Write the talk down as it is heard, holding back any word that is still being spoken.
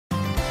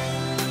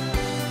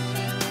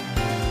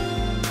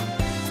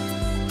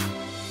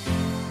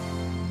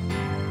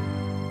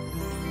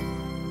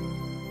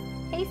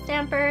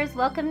Stampers!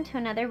 Welcome to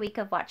another week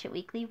of Watch It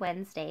Weekly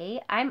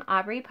Wednesday. I'm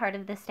Aubrey, part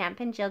of the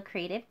Stampin' Jill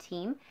creative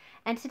team,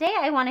 and today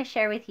I want to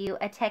share with you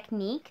a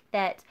technique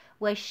that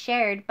was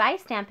shared by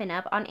Stampin'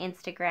 Up on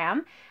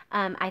Instagram.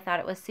 I thought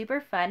it was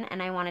super fun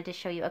and I wanted to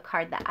show you a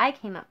card that I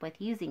came up with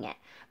using it.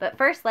 But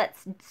first,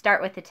 let's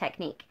start with the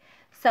technique.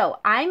 So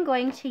I'm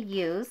going to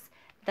use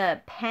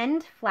the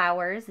Penned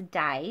Flowers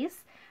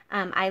dies.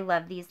 I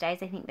love these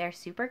dies. I think they're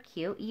super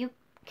cute. You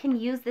can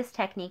use this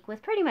technique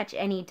with pretty much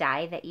any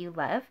die that you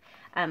love,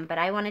 but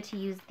I wanted to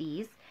use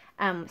these,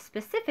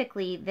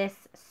 specifically this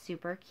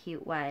super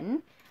cute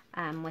one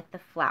with the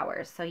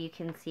flowers. So you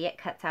can see it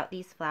cuts out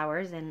these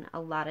flowers in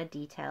a lot of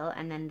detail,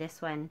 and then this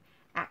one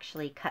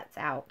actually cuts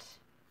out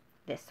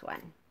this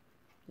one,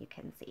 you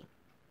can see.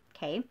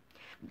 Okay,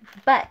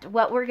 but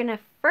what we're gonna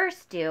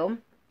first do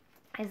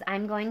is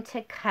I'm going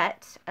to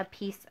cut a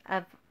piece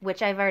of,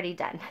 which I've already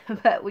done,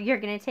 but you're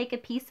going to take a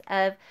piece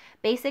of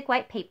basic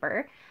white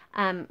paper,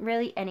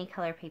 really any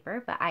color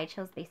paper, but I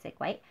chose basic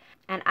white,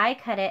 and I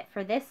cut it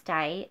for this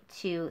die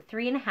to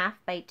 3.5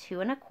 by 2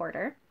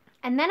 1/4.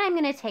 And then I'm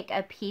going to take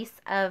a piece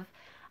of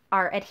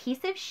our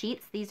adhesive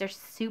sheets. These are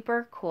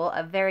super cool,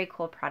 a very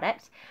cool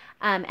product,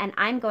 and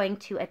I'm going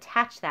to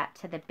attach that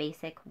to the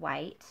basic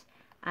white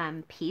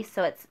piece.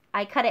 So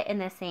I cut it in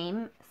the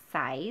same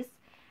size.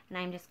 And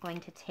I'm just going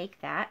to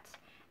take that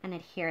and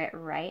adhere it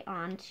right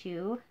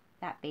onto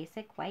that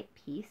basic white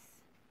piece,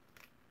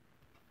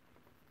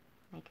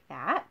 like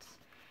that.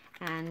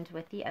 And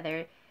with the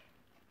other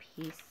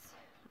piece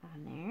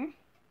on there,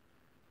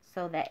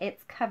 so that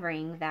it's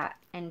covering that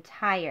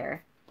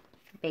entire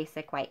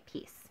basic white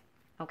piece.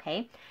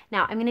 Okay,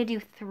 now I'm going to do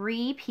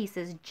 3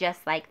 pieces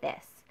just like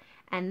this.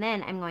 And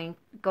then I'm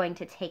going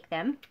to take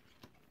them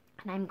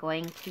and I'm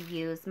going to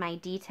use my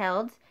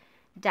detailed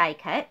die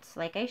cut,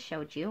 like I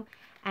showed you,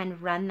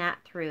 and run that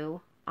through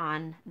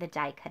on the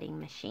die cutting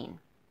machine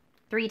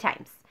 3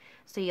 times.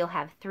 So you'll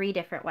have 3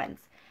 different ones.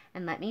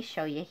 And let me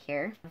show you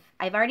here.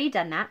 I've already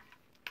done that,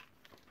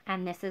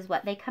 and this is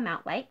what they come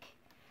out like.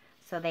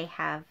 So they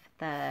have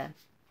the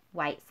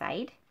white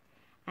side,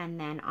 and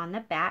then on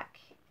the back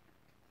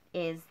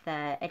is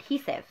the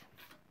adhesive.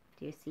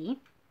 Do you see?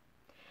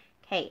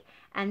 Okay,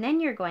 and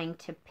then you're going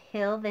to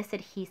peel this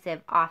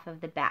adhesive off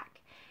of the back.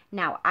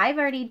 Now, I've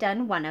already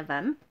done one of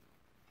them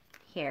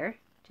here,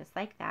 just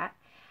like that.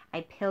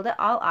 I peeled it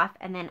all off,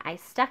 and then I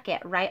stuck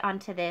it right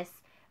onto this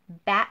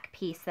back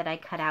piece that I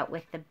cut out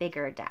with the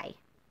bigger die.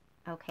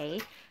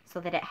 Okay, so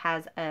that it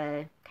has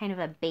a kind of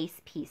a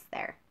base piece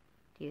there.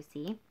 Do you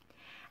see?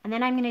 And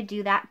then I'm going to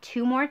do that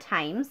 2 more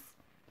times.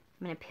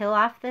 I'm going to peel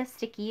off the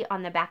sticky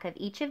on the back of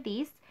each of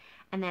these,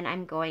 and then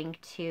I'm going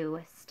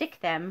to stick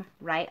them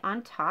right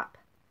on top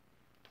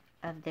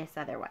of this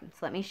other one. So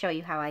let me show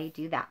you how I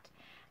do that.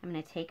 I'm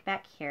going to take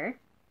back here.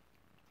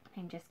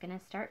 I'm just going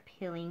to start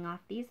peeling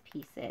off these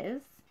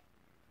pieces.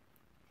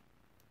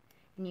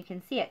 And you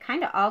can see it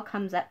kind of all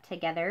comes up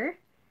together.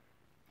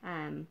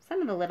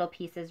 Some of the little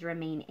pieces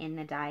remain in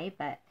the die,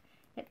 but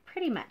it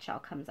pretty much all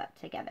comes up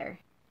together.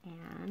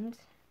 And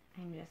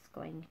I'm just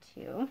going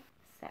to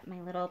set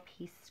my little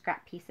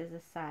scrap pieces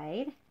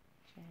aside,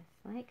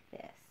 just like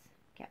this.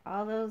 Get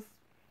all those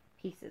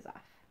pieces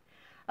off.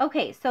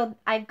 Okay, so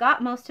I've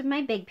got most of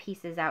my big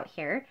pieces out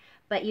here,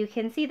 but you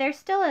can see there's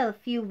still a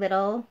few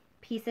little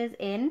pieces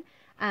in,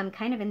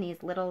 kind of in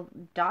these little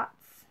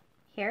dots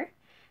here.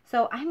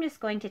 So I'm just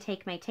going to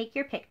take my Take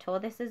Your Pick tool.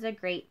 This is a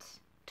great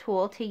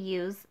tool to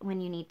use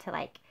when you need to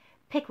like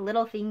pick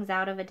little things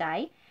out of a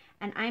die.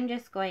 And I'm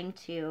just going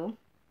to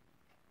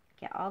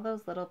get all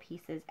those little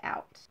pieces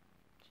out,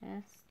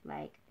 just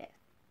like this,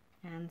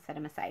 and set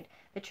them aside.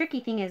 The tricky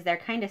thing is they're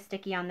kind of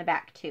sticky on the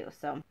back too,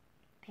 so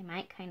they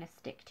might kind of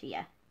stick to you.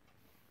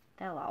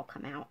 They'll all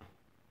come out.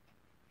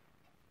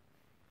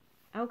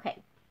 Okay,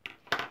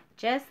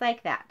 just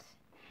like that.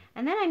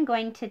 And then I'm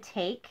going to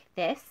take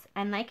this,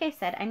 and like I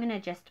said, I'm going to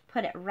just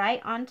put it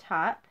right on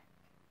top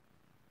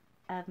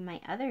of my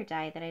other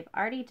die that I've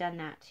already done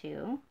that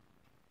to,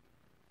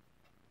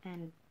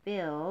 and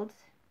build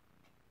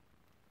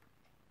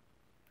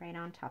right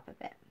on top of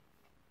it.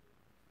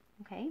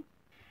 Okay,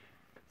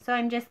 so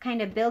I'm just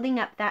kind of building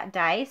up that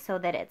die so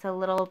that it's a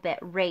little bit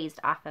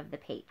raised off of the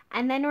page.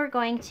 And then we're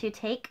going to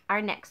take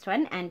our next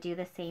one and do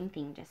the same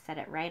thing, just set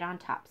it right on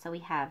top. So we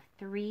have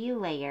 3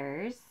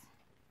 layers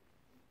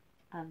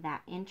of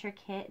that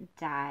intricate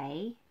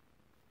die,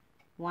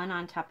 one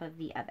on top of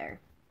the other.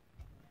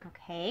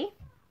 Okay,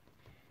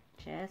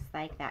 just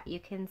like that. You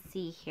can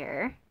see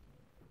here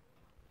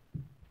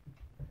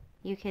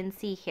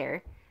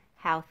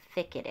how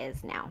thick it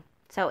is now.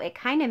 So it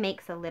kind of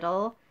makes a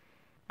little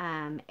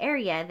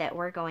area that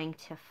we're going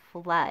to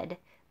flood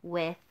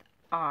with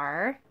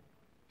our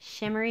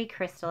shimmery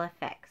crystal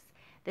effects.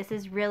 This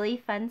is really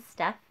fun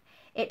stuff.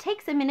 It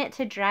takes a minute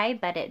to dry,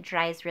 but it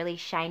dries really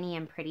shiny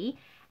and pretty,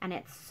 and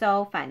it's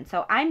so fun.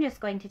 So I'm just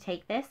going to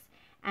take this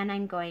and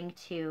I'm going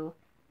to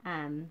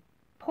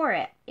pour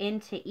it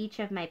into each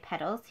of my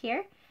petals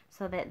here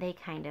so that they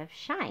kind of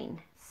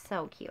shine.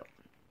 So cute.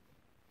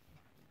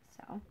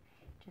 So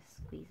just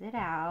squeeze it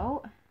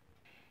out.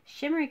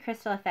 shimmery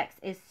crystal effects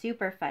is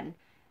super fun.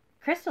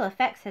 Crystal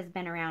effects has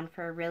been around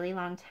for a really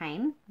long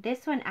time.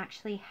 This one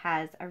actually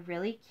has a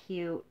really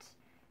cute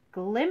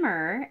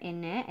glimmer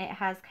in it. It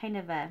has kind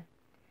of a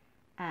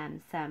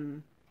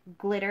some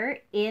glitter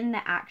in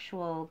the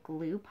actual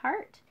glue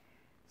part,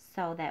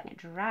 so that when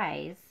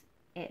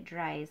it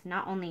dries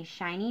not only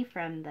shiny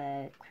from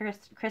the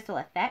crystal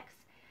effects,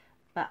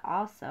 but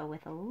also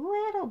with a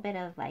little bit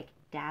of like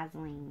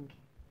dazzling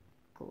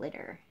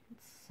glitter.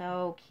 It's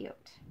so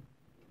cute.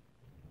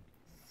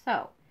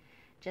 So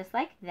just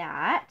like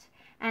that.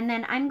 And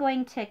then I'm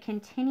going to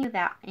continue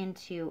that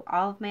into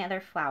all of my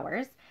other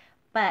flowers,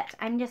 but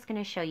I'm just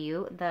going to show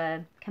you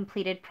the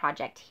completed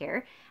project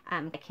here.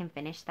 I can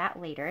finish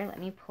that later. Let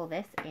me pull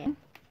this in.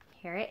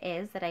 Here it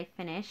is that I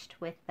finished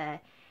with the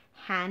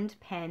hand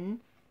pen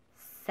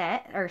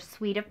set or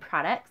suite of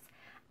products.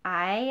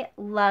 I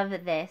love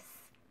this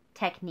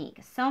technique.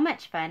 So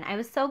much fun. I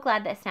was so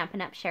glad that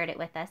Stampin' Up! Shared it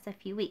with us a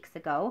few weeks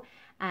ago,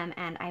 and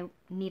I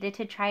needed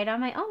to try it on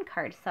my own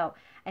card. So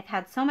I've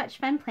had so much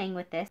fun playing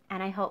with this,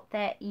 and I hope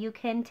that you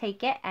can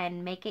take it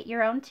and make it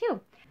your own too.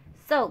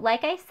 So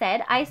like I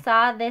said, I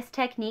saw this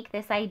technique,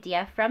 this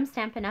idea from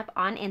Stampin' Up!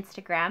 On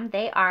Instagram.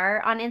 They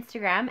are on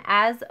Instagram,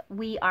 as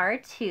we are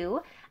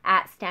too,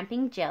 at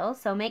Stamping Jill.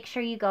 So make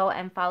sure you go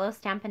and follow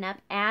Stampin' Up!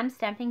 And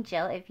Stamping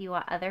Jill if you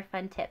want other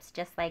fun tips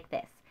just like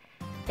this.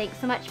 Thanks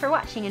so much for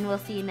watching, and we'll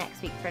see you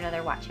next week for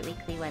another Watch It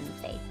Weekly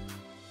Wednesday.